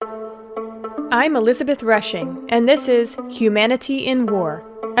I'm Elizabeth Rushing, and this is Humanity in War,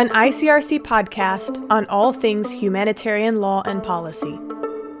 an ICRC podcast on all things humanitarian law and policy.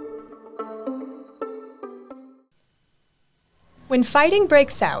 When fighting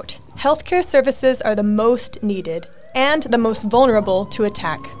breaks out, healthcare services are the most needed and the most vulnerable to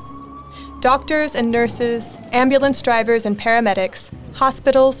attack. Doctors and nurses, ambulance drivers and paramedics,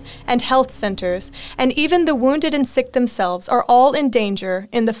 hospitals and health centers, and even the wounded and sick themselves are all in danger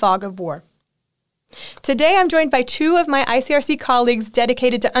in the fog of war. Today I'm joined by two of my ICRC colleagues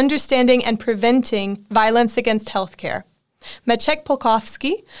dedicated to understanding and preventing violence against healthcare. Maciej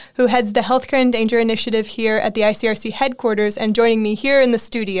Polkowski, who heads the Healthcare in Danger initiative here at the ICRC headquarters and joining me here in the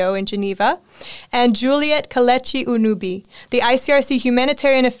studio in Geneva, and Juliet Kelechi Unubi, the ICRC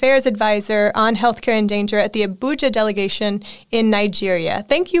Humanitarian Affairs Advisor on Healthcare in Danger at the Abuja delegation in Nigeria.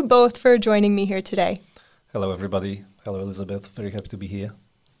 Thank you both for joining me here today. Hello, everybody. Hello, Elizabeth. Very happy to be here.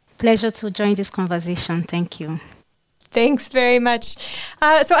 Pleasure to join this conversation. Thank you. Thanks very much.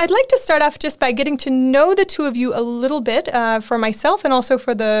 So I'd like to start off just by getting to know the two of you a little bit for myself and also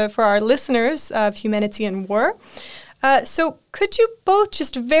for our listeners of Humanity in War. So could you both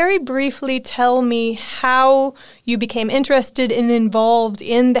just very briefly tell me how you became interested and involved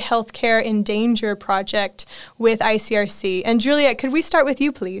in the Healthcare in Danger project with ICRC? And Juliet, could we start with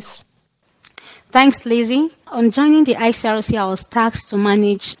you, please? Thanks, Lizzie. On joining the ICRC, I was tasked to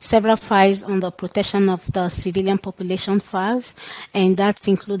manage several files on the protection of the civilian population files, and that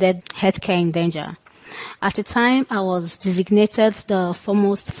included healthcare in danger. At the time, I was designated the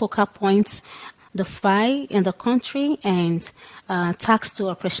foremost focal point, the file in the country, and tasked to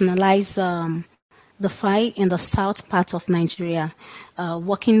operationalize the file in the south part of Nigeria,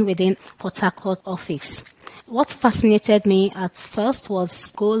 working within Port Harcourt office. What fascinated me at first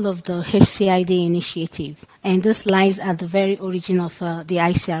was the goal of the HCiD initiative, and this lies at the very origin of the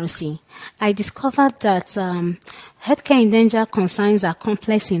ICRC. I discovered that healthcare in danger concerns are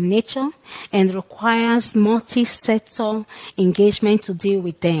complex in nature and requires multi-sector engagement to deal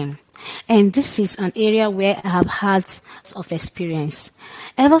with them. And this is an area where I have had of experience.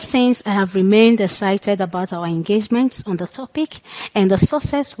 Ever since, I have remained excited about our engagements on the topic and the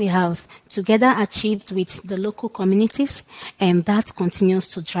success we have together achieved with the local communities, and that continues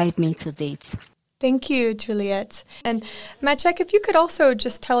to drive me to date. Thank you, Juliet. And Maciej, if you could also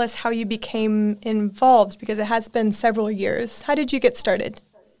just tell us how you became involved, because it has been several years. How did you get started?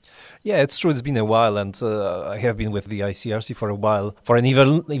 Yeah, it's true. It's been a while, and I have been with the ICRC for a while, for an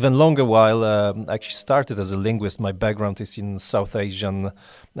even longer while. I actually started as a linguist. My background is in South Asian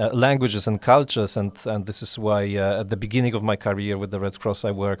languages and cultures, and this is why at the beginning of my career with the Red Cross,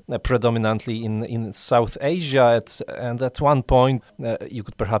 I worked predominantly in South Asia. And at one point, you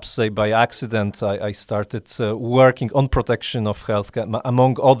could perhaps say by accident, I started working on protection of healthcare,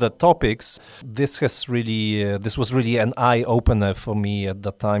 among other topics. This was really an eye-opener for me at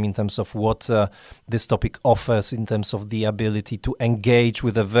that time in terms of what this topic offers in terms of the ability to engage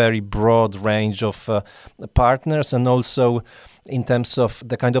with a very broad range of partners, and also in terms of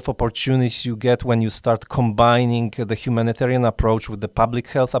the kind of opportunities you get when you start combining the humanitarian approach with the public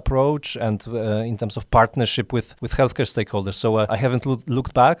health approach, and in terms of partnership with healthcare stakeholders. So I haven't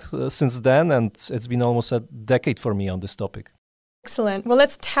looked back since then, and it's been almost a decade for me on this topic. Excellent. Well,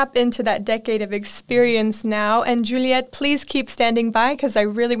 let's tap into that decade of experience now. And Juliet, please keep standing by, because I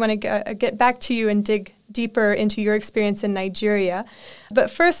really want to get back to you and dig deeper into your experience in Nigeria. But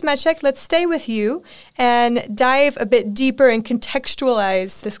first, Maciej, let's stay with you and dive a bit deeper and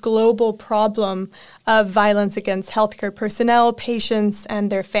contextualize this global problem of violence against healthcare personnel, patients,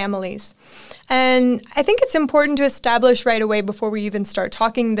 and their families. And I think it's important to establish right away, before we even start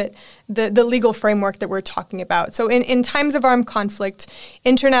talking, that the legal framework that we're talking about. So in times of armed conflict,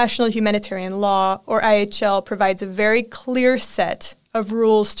 international humanitarian law, or IHL, provides a very clear set of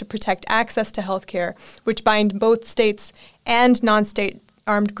rules to protect access to healthcare, which bind both states and non-state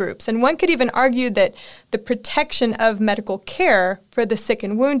armed groups. And one could even argue that the protection of medical care for the sick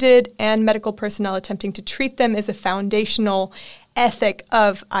and wounded and medical personnel attempting to treat them is a foundational ethic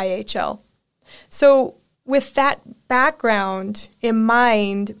of IHL. So with that background in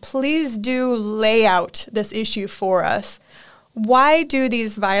mind, please do lay out this issue for us. Why do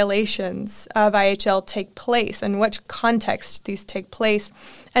these violations of IHL take place, and what context these take place,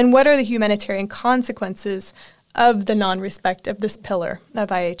 and what are the humanitarian consequences of the non-respect of this pillar of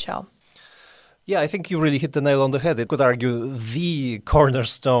IHL? Yeah, I think you really hit the nail on the head. It could argue the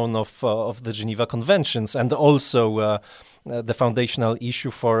cornerstone of the Geneva Conventions, and also the foundational issue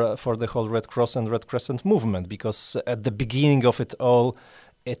for the whole Red Cross and Red Crescent movement, because at the beginning of it all,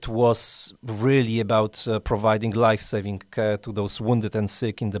 it was really about providing life-saving care to those wounded and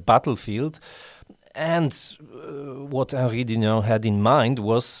sick in the battlefield. And what Henri Dunant had in mind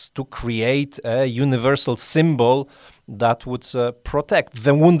was to create a universal symbol that would protect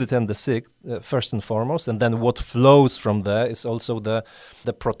the wounded and the sick, first and foremost, and then what flows from there is also the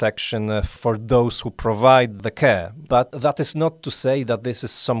protection for those who provide the care. But that is not to say that this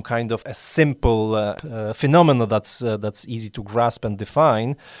is some kind of a simple phenomenon that's easy to grasp and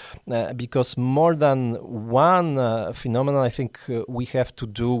define, because more than one phenomenon, I think we have to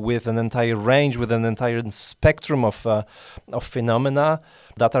do with an entire range, with an entire spectrum of phenomena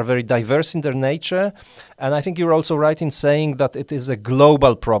that are very diverse in their nature. And I think you're also right in saying that it is a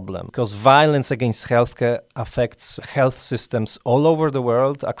global problem, because violence against healthcare affects health systems all over the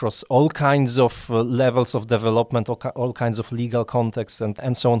world, across all kinds of levels of development, all kinds of legal contexts,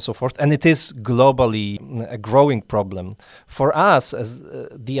 and so on and so forth. And it is globally a growing problem. For us, as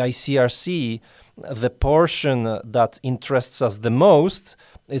the ICRC, the portion that interests us the most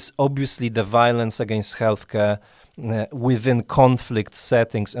is obviously the violence against healthcare within conflict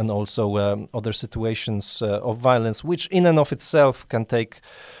settings and also other situations of violence, which in and of itself can take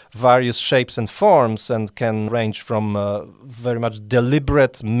various shapes and forms and can range from very much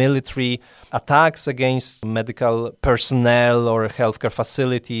deliberate military attacks against medical personnel or healthcare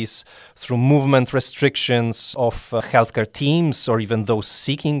facilities, through movement restrictions of healthcare teams or even those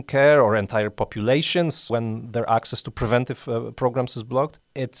seeking care, or entire populations when their access to preventive programs is blocked.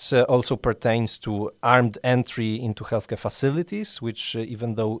 It also pertains to armed entry into healthcare facilities, which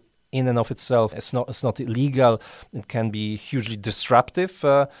even though in and of itself it's not illegal, it can be hugely disruptive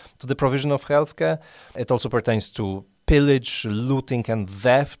to the provision of healthcare. It also pertains to pillage, looting and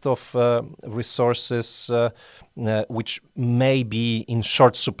theft of resources which may be in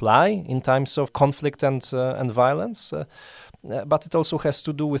short supply in times of conflict and violence. But it also has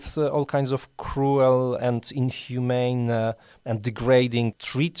to do with all kinds of cruel and inhumane and degrading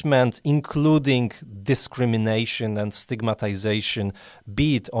treatment, including discrimination and stigmatization,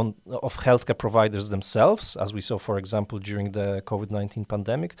 be it of healthcare providers themselves, as we saw, for example, during the COVID-19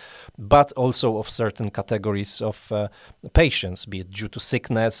 pandemic, but also of certain categories of patients, be it due to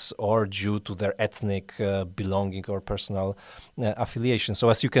sickness or due to their ethnic belonging or personal affiliation. So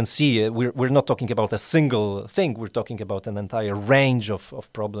as you can see, we're not talking about a single thing, we're talking about an entire range of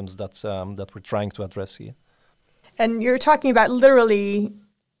problems that we're trying to address here. And you're talking about literally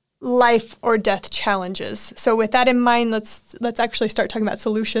life or death challenges. So with that in mind, let's actually start talking about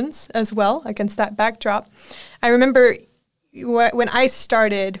solutions as well against that backdrop. I remember when I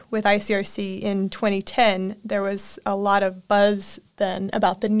started with ICRC in 2010, there was a lot of buzz then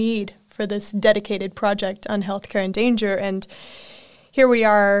about the need for this dedicated project on healthcare in danger. And here we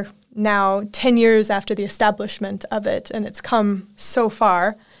are now 10 years after the establishment of it, and it's come so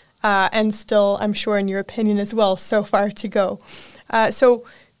far. And still, I'm sure in your opinion as well, so far to go. So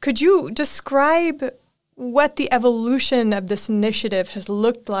could you describe what the evolution of this initiative has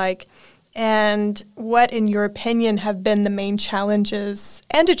looked like, and what, in your opinion, have been the main challenges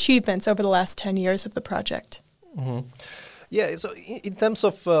and achievements over the last 10 years of the project? Mm-hmm. Yeah, so in terms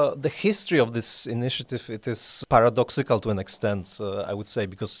of the history of this initiative, it is paradoxical to an extent, I would say,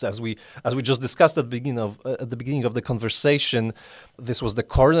 because as we just discussed at the beginning of the conversation, this was the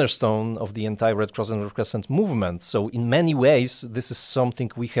cornerstone of the entire Red Cross and Red Crescent movement. So in many ways, this is something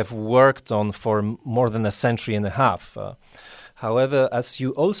we have worked on for more than a century and a half. However, as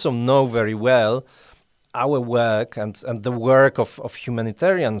you also know very well, our work and the work of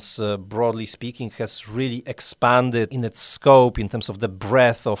humanitarians, broadly speaking, has really expanded in its scope in terms of the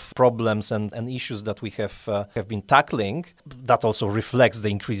breadth of problems and issues that we have been tackling. That also reflects the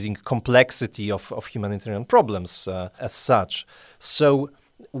increasing complexity of humanitarian problems as such. So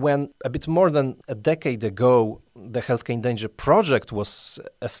when a bit more than a decade ago, the Healthcare in Danger project was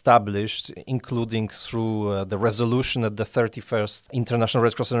established, including through the resolution at the 31st International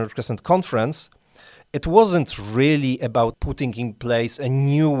Red Cross and Red Crescent Conference, it wasn't really about putting in place a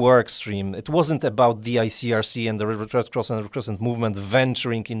new work stream. It wasn't about the ICRC and the Red Cross and Red Crescent movement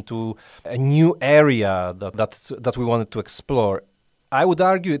venturing into a new area that we wanted to explore. I would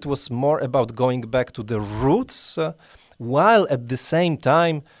argue it was more about going back to the roots, while at the same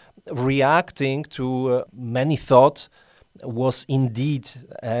time reacting to many thought was indeed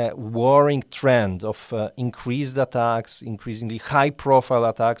a worrying trend of increased attacks, increasingly high-profile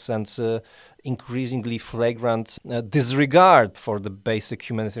attacks, and increasingly flagrant disregard for the basic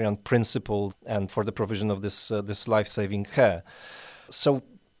humanitarian principle and for the provision of this life-saving care. So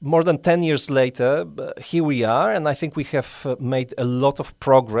more than 10 years later, here we are, and I think we have made a lot of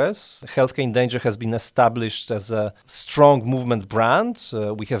progress. Healthcare in Danger has been established as a strong movement brand.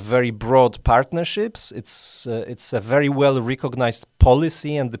 We have very broad partnerships. It's a very well-recognized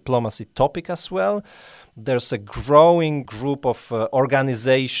policy and diplomacy topic as well. There's a growing group of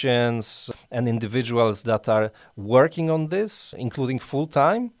organizations and individuals that are working on this, including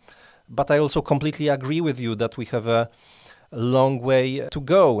full-time. But I also completely agree with you that we have a long way to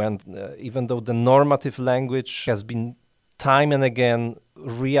go. And even though the normative language has been time and again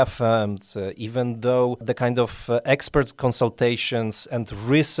reaffirmed, even though the kind of expert consultations and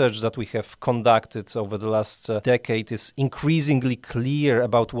research that we have conducted over the last decade is increasingly clear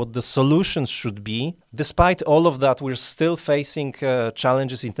about what the solutions should be, despite all of that, we're still facing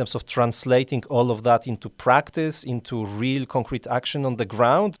challenges in terms of translating all of that into practice, into real concrete action on the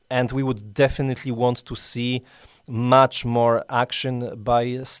ground. And we would definitely want to see much more action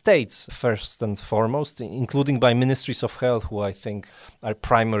by states, first and foremost, including by ministries of health, who I think are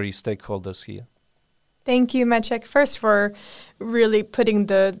primary stakeholders here. Thank you, Maciej, first for really putting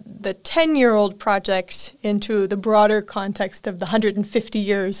the 10-year-old project into the broader context of the 150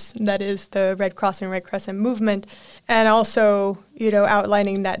 years that is the Red Cross and Red Crescent movement, and also,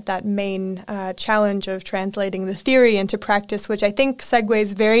 outlining that main challenge of translating the theory into practice, which I think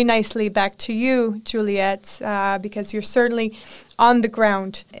segues very nicely back to you, Juliet, because you're certainly on the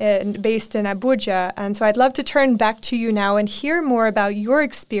ground and based in Abuja. And so I'd love to turn back to you now and hear more about your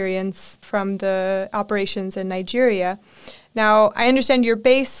experience from the operations in Nigeria. Now, I understand you're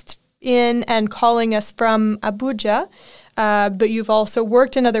based in and calling us from Abuja, but you've also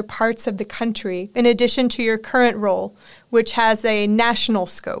worked in other parts of the country, in addition to your current role, which has a national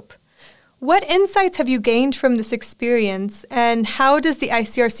scope. What insights have you gained from this experience, and how does the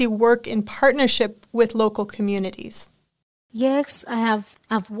ICRC work in partnership with local communities? Yes, I've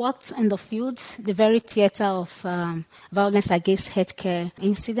worked in the field, the very theater of violence against healthcare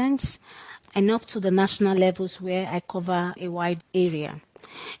incidents, and up to the national levels where I cover a wide area.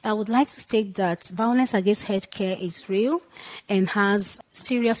 I would like to state that violence against healthcare is real and has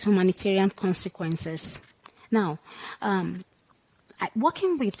serious humanitarian consequences. Now,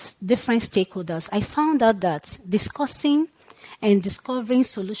 working with different stakeholders, I found out that discussing and discovering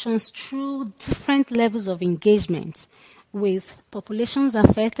solutions through different levels of engagement with populations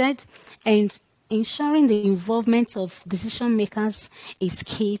affected and ensuring the involvement of decision makers is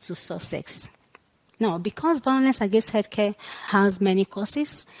key to success. Now, because violence against healthcare has many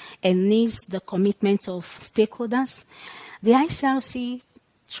causes and needs the commitment of stakeholders, the ICRC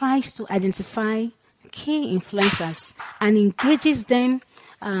tries to identify key influencers and engages them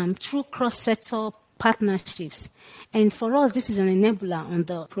through cross-sector partnerships. And for us, this is an enabler on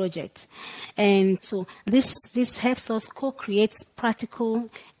the project. And so this helps us co-create practical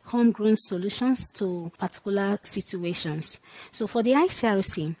homegrown solutions to particular situations. So for the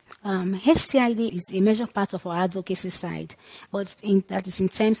ICRC, HCiD is a major part of our advocacy side, but that is in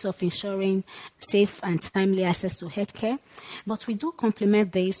terms of ensuring safe and timely access to healthcare. But we do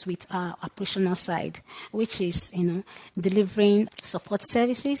complement this with our operational side, which is, delivering support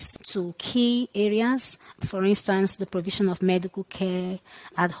services to key areas. For instance, the provision of medical care,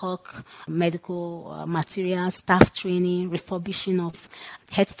 ad hoc medical materials, staff training, refurbishing of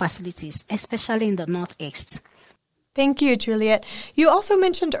health facilities, especially in the Northeast. Thank you, Juliet. You also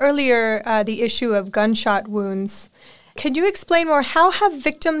mentioned earlier the issue of gunshot wounds. Can you explain more? How have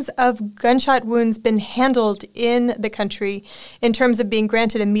victims of gunshot wounds been handled in the country in terms of being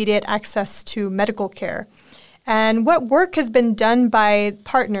granted immediate access to medical care? And what work has been done by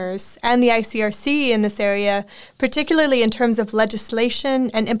partners and the ICRC in this area, particularly in terms of legislation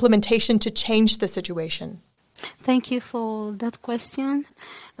and implementation to change the situation? Thank you for that question.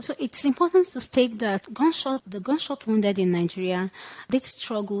 So it's important to state that the gunshot wounded in Nigeria did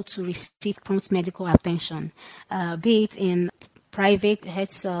struggle to receive prompt medical attention, be it in private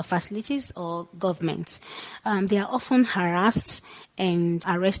health facilities or government. They are often harassed and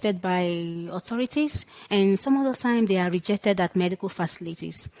arrested by authorities, and some of the time they are rejected at medical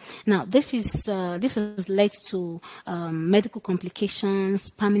facilities. Now, this has led to medical complications,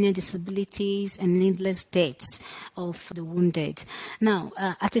 permanent disabilities, and needless deaths of the wounded. Now,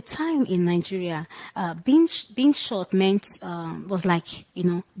 at a time in Nigeria, being shot meant was like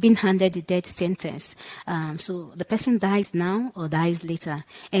being handed the death sentence. So the person dies now or dies later,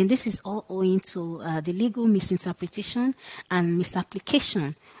 and this is all owing to the legal misinterpretation and misapplication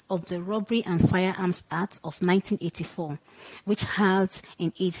of the Robbery and Firearms Act of 1984, which has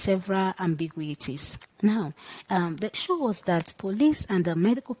in it several ambiguities. Now, the issue was that police and the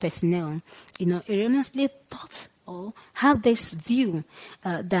medical personnel, erroneously thought or have this view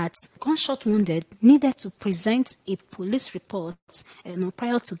that gunshot wounded needed to present a police report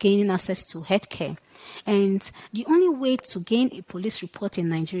prior to gaining access to healthcare. And the only way to gain a police report in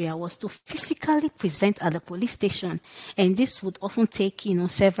Nigeria was to physically present at the police station, and this would often take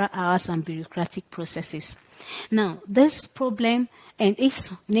several hours and bureaucratic processes. Now, this problem and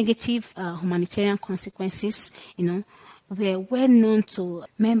its negative humanitarian consequences, were well known to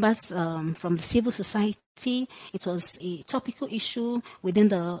members from the civil society. It was a topical issue within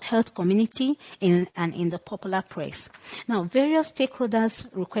the health community and in the popular press. Now, various stakeholders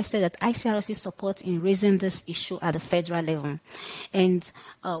requested that ICRC support in raising this issue at the federal level. And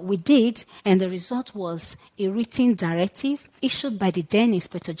we did, and the result was a written directive issued by the then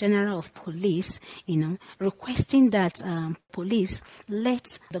Inspector General of Police, requesting that police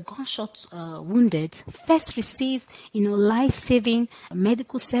let the gunshot wounded first receive, life-saving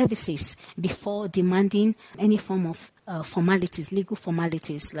medical services before demanding any form of formalities, legal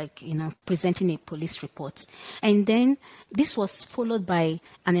formalities, like, presenting a police report. And then this was followed by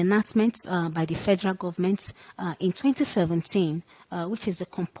an enactment by the federal government in 2017, which is the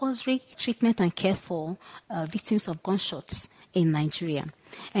compulsory treatment and care for victims of gunshots in Nigeria.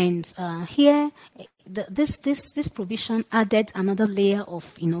 And here, this provision added another layer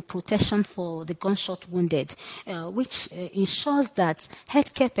of protection for the gunshot wounded, which ensures that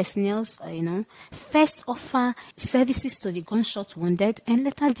healthcare personnel first offer services to the gunshot wounded and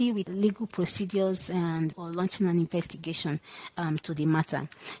later deal with legal procedures or launching an investigation to the matter.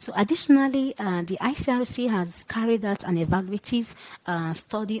 So additionally, the ICRC has carried out an evaluative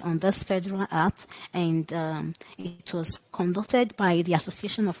study on this federal act, and it was conducted by the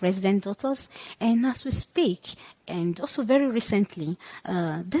Association of Resident Doctors. And as we speak, and also very recently,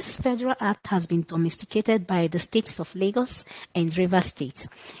 this federal act has been domesticated by the states of Lagos and Rivers State.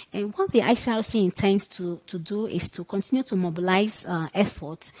 And what the ICRC intends to do is to continue to mobilize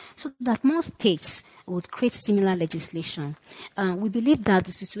efforts so that more states would create similar legislation. We believe that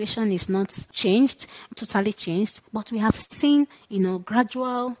the situation is not totally changed, but we have seen,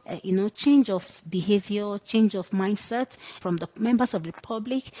 gradual, change of behavior, change of mindset from the members of the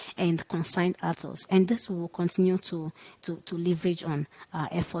public and concerned actors. And this will continue to leverage on our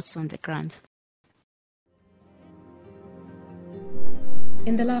efforts on the ground.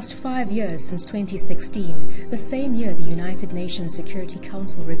 In the last 5 years, since 2016, the same year the United Nations Security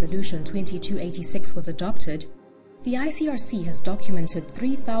Council Resolution 2286 was adopted, the ICRC has documented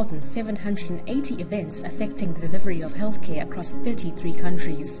 3,780 events affecting the delivery of healthcare across 33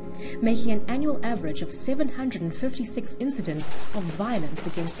 countries, making an annual average of 756 incidents of violence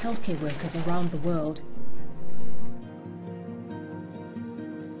against healthcare workers around the world.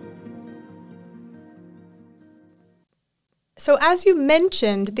 So as you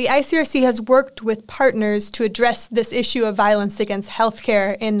mentioned, the ICRC has worked with partners to address this issue of violence against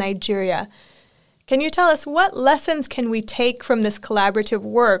healthcare in Nigeria. Can you tell us what lessons can we take from this collaborative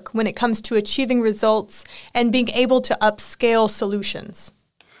work when it comes to achieving results and being able to upscale solutions?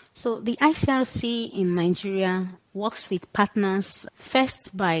 So the ICRC in Nigeria works with partners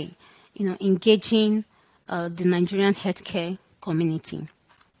first by, engaging the Nigerian healthcare community.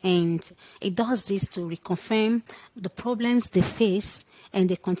 And it does this to reconfirm the problems they face and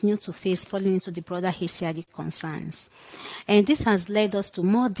they continue to face falling into the broader HCiD concerns. And this has led us to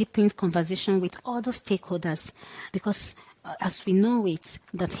more deepened conversation with other stakeholders because as we know it,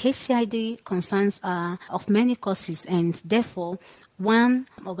 that HCiD concerns are of many causes, and therefore one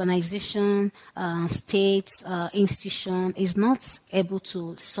organization, state, institution is not able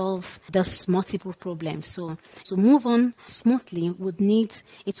to solve those multiple problems. So to move on smoothly would need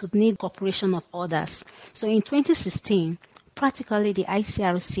cooperation of others. So in 2016, practically the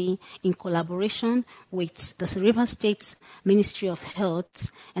ICRC, in collaboration with the Rivers State Ministry of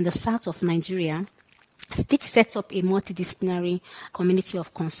Health and the South of Nigeria, State sets up a multidisciplinary community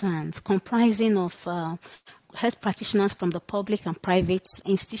of concerns comprising of health practitioners from the public and private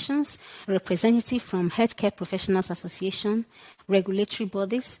institutions, representatives from Healthcare Professionals Association, regulatory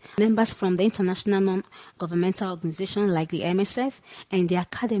bodies, members from the international non-governmental organizations like the MSF, and the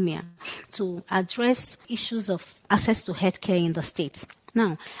academia to address issues of access to healthcare in the state.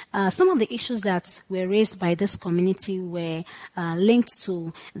 Now, some of the issues that were raised by this community were linked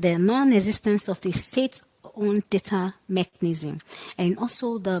to the non-existence of the state-owned data mechanism, and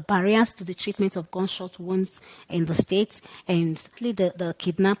also the barriers to the treatment of gunshot wounds in the state, and the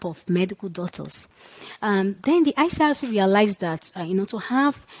kidnap of medical doctors. Then the ICRC realized that, to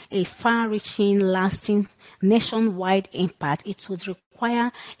have a far-reaching, lasting, nationwide impact, it would require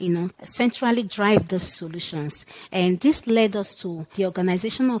require, centrally drive these solutions. And this led us to the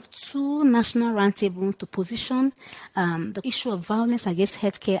organization of 2 national roundtables to position the issue of violence against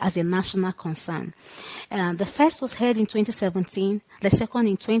healthcare as a national concern. The first was held in 2017, the second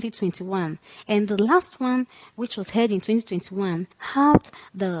in 2021, and the last one, which was held in 2021, had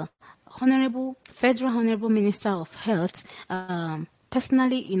the Federal Honorable Minister of Health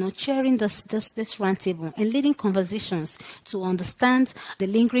personally, chairing this roundtable and leading conversations to understand the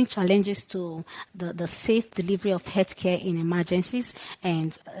lingering challenges to the safe delivery of healthcare in emergencies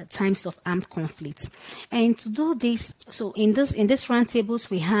and times of armed conflict. And to do this, so in this roundtables,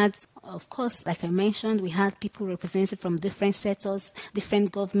 we had, of course, like I mentioned, we had people represented from different sectors,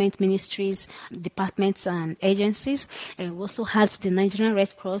 different government ministries, departments and agencies. And we also had the Nigerian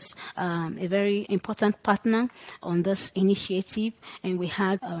Red Cross, a very important partner on this initiative. And we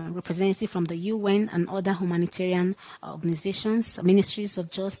had representatives from the UN and other humanitarian organizations, ministries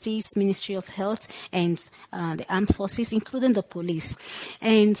of justice, Ministry of Health, and the armed forces, including the police.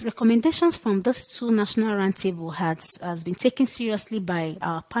 And recommendations from these 2 national roundtables has been taken seriously by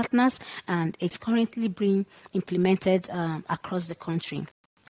our partners, and it's currently being implemented across the country.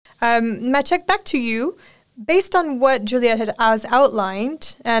 Maciej, back to you. Based on what Juliet has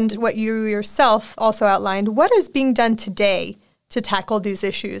outlined and what you yourself also outlined, what is being done today to tackle these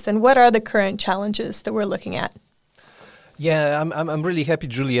issues, and what are the current challenges that we're looking at? Yeah, I'm really happy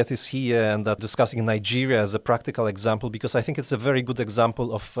Juliet is here and discussing Nigeria as a practical example, because I think it's a very good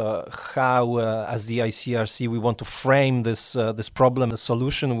example of how, as the ICRC, we want to frame this problem, the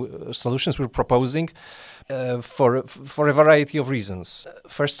solutions we're proposing for a variety of reasons.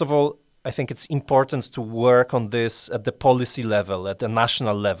 First of all, I think it's important to work on this at the policy level, at the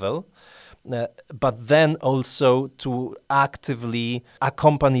national level. But then also to actively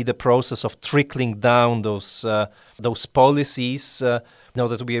accompany the process of trickling down those policies in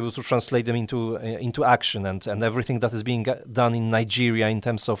order to be able to translate them into action, and everything that is being done in Nigeria in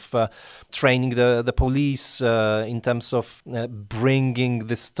terms of training the police, in terms of bringing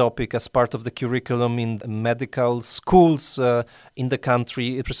this topic as part of the curriculum in medical schools in the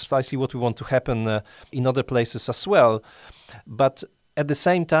country. It's precisely what we want to happen in other places as well. But at the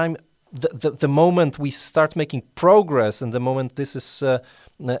same time, the moment we start making progress and the moment this is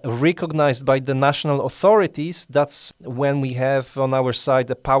recognized by the national authorities, that's when we have on our side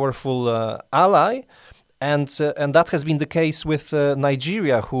a powerful ally. And that has been the case with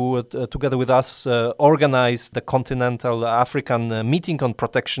Nigeria, who, together with us, organized the Continental African Meeting on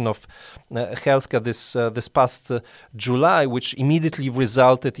Protection of Healthcare this past July, which immediately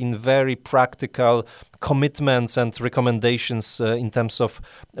resulted in very practical commitments and recommendations in terms of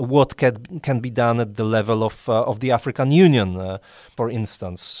what can be done at the level of the African Union, for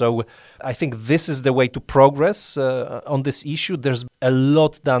instance. So I think this is the way to progress on this issue. There's a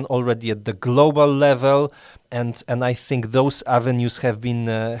lot done already at the global level, and I think those avenues have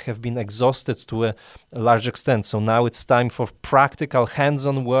been exhausted to a large extent. So now it's time for practical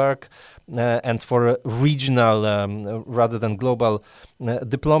hands-on work and for regional rather than global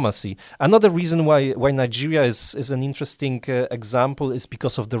diplomacy. Another reason why Nigeria is an interesting example is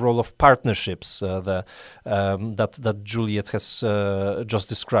because of the role of partnerships that Juliet has just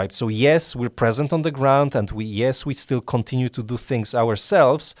described. So yes, we're present on the ground, and we still continue to do things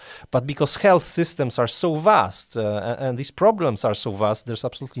ourselves, but because health systems are so vast and these problems are so vast, there's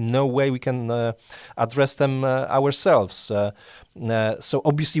absolutely no way we can address them ourselves. So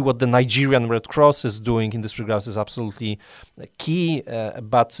obviously what the Nigerian Red Cross is doing in this regard is absolutely key,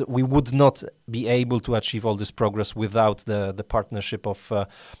 but we would not be able to achieve all this progress without the partnership of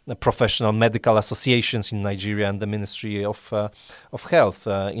professional medical associations in Nigeria and the Ministry of Health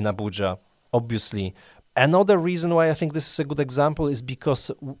in Abuja, obviously. Another reason why I think this is a good example is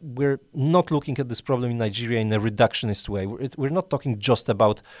because we're not looking at this problem in Nigeria in a reductionist way. We're not talking just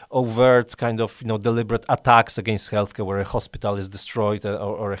about overt kind of deliberate attacks against healthcare where a hospital is destroyed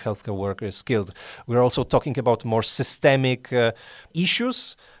or a healthcare worker is killed. We're also talking about more systemic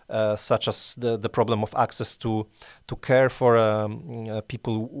issues such as the problem of access to care for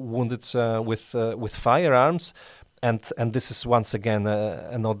people wounded with firearms, and this is once again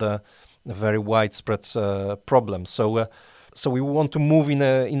another very widespread problem. So we want to move in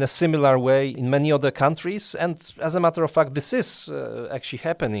a similar way in many other countries, and as a matter of fact, this is actually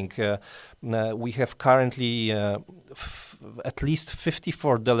happening. We have currently at least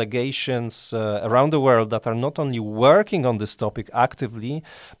 54 delegations around the world that are not only working on this topic actively,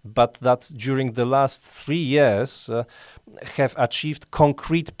 but that during the last 3 years have achieved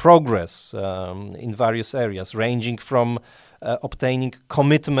concrete progress in various areas, ranging from obtaining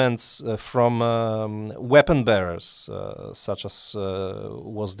commitments from weapon bearers, such as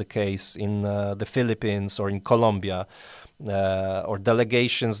was the case in the Philippines or in Colombia, or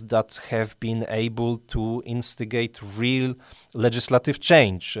delegations that have been able to instigate real legislative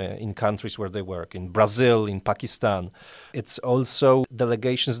change in countries where they work, in Brazil, in Pakistan. It's also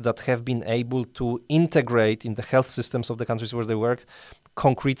delegations that have been able to integrate in the health systems of the countries where they work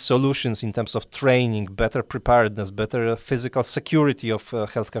concrete solutions in terms of training, better preparedness, better physical security of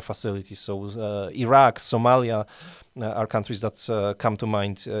healthcare facilities. So Iraq, Somalia are countries that come to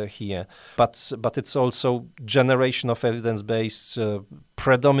mind here. But it's also generation of evidence-based,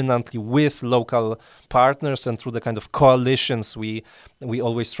 predominantly with local partners and through the kind of coalitions we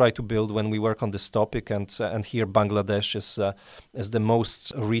always try to build when we work on this topic. And here Bangladesh is the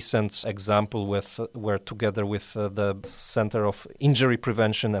most recent example where together with the Center of Injury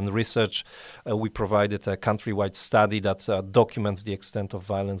Prevention and Research, we provided a countrywide study that documents the extent of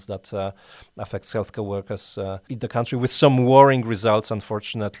violence that affects healthcare workers in the country, with some worrying results.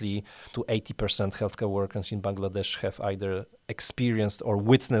 Unfortunately, to 80% healthcare workers in Bangladesh have either experienced or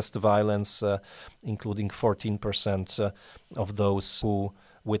witnessed violence, including 14% of those who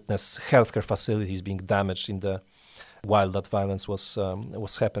witnessed healthcare facilities being damaged while that violence was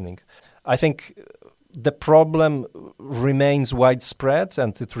happening. I think the problem remains widespread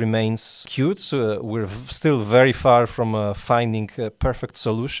and it remains acute. We're still very far from finding perfect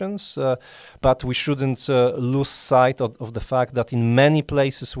solutions, but we shouldn't lose sight of the fact that in many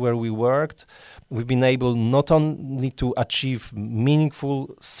places where we worked, we've been able not only to achieve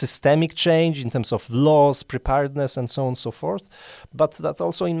meaningful systemic change in terms of laws, preparedness, and so on and so forth, but that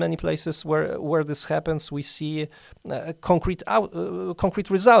also in many places where this happens, we see concrete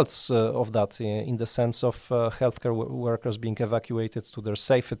results of that in the sense of healthcare workers being evacuated to their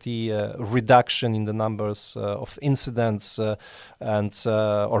safety, reduction in the numbers of incidents, and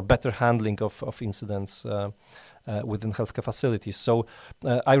or better handling of incidents within healthcare facilities. So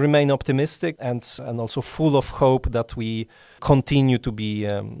I remain optimistic and also full of hope that we continue to be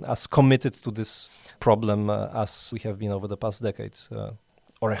as committed to this problem as we have been over the past decade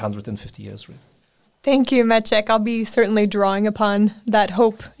or 150 years, really. Thank you, Maciej. I'll be certainly drawing upon that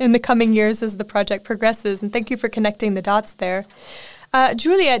hope in the coming years as the project progresses, and thank you for connecting the dots there.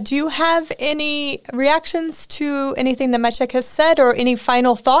 Juliet, do you have any reactions to anything that Maciej has said or any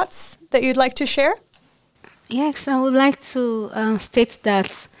final thoughts that you'd like to share? Yes, I would like to state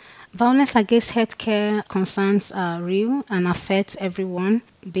that violence against healthcare concerns are real and affect everyone,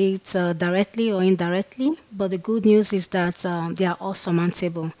 be it directly or indirectly. But the good news is that they are all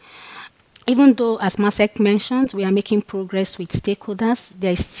surmountable. Even though, as Maciej mentioned, we are making progress with stakeholders,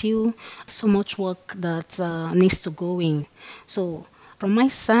 there is still so much work that needs to go in. So from my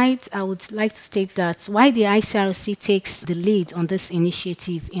side, I would like to state that while the ICRC takes the lead on this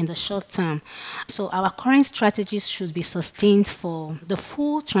initiative in the short term, so our current strategies should be sustained for the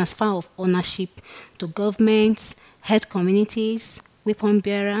full transfer of ownership to governments, health communities, weapon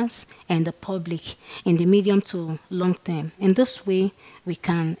bearers, and the public in the medium to long term. In this way, we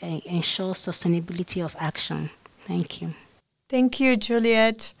can ensure sustainability of action. Thank you. Thank you,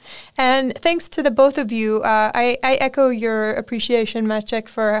 Juliet. And thanks to the both of you. I echo your appreciation, Maciej,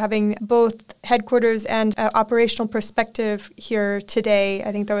 for having both headquarters and operational perspective here today.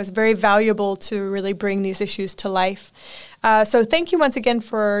 I think that was very valuable to really bring these issues to life. So thank you once again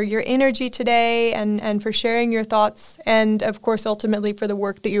for your energy today and for sharing your thoughts and, of course, ultimately for the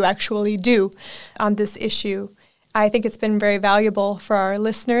work that you actually do on this issue. I think it's been very valuable for our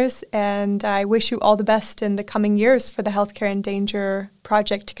listeners, and I wish you all the best in the coming years for the Healthcare in Danger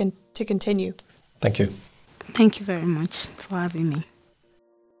project to continue. Thank you. Thank you very much for having me.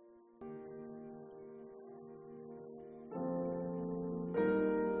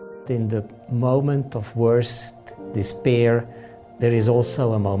 In the moment of worst despair, there is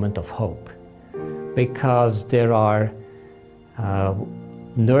also a moment of hope, because there are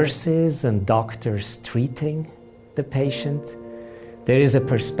nurses and doctors treating the patient. There is a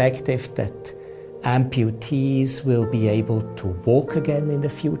perspective that amputees will be able to walk again in the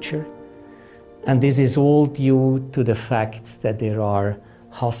future. And this is all due to the fact that there are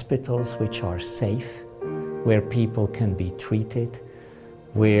hospitals which are safe, where people can be treated,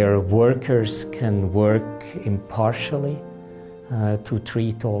 where workers can work impartially to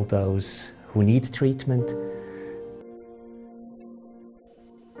treat all those who need treatment.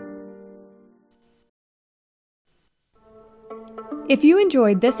 If you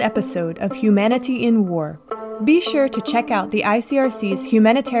enjoyed this episode of Humanity in War, be sure to check out the ICRC's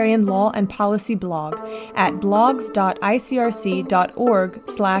Humanitarian Law and Policy blog at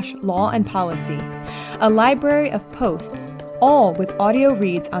blogs.icrc.org/law and policy, a library of posts, all with audio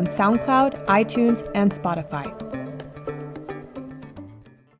reads on SoundCloud, iTunes, and Spotify.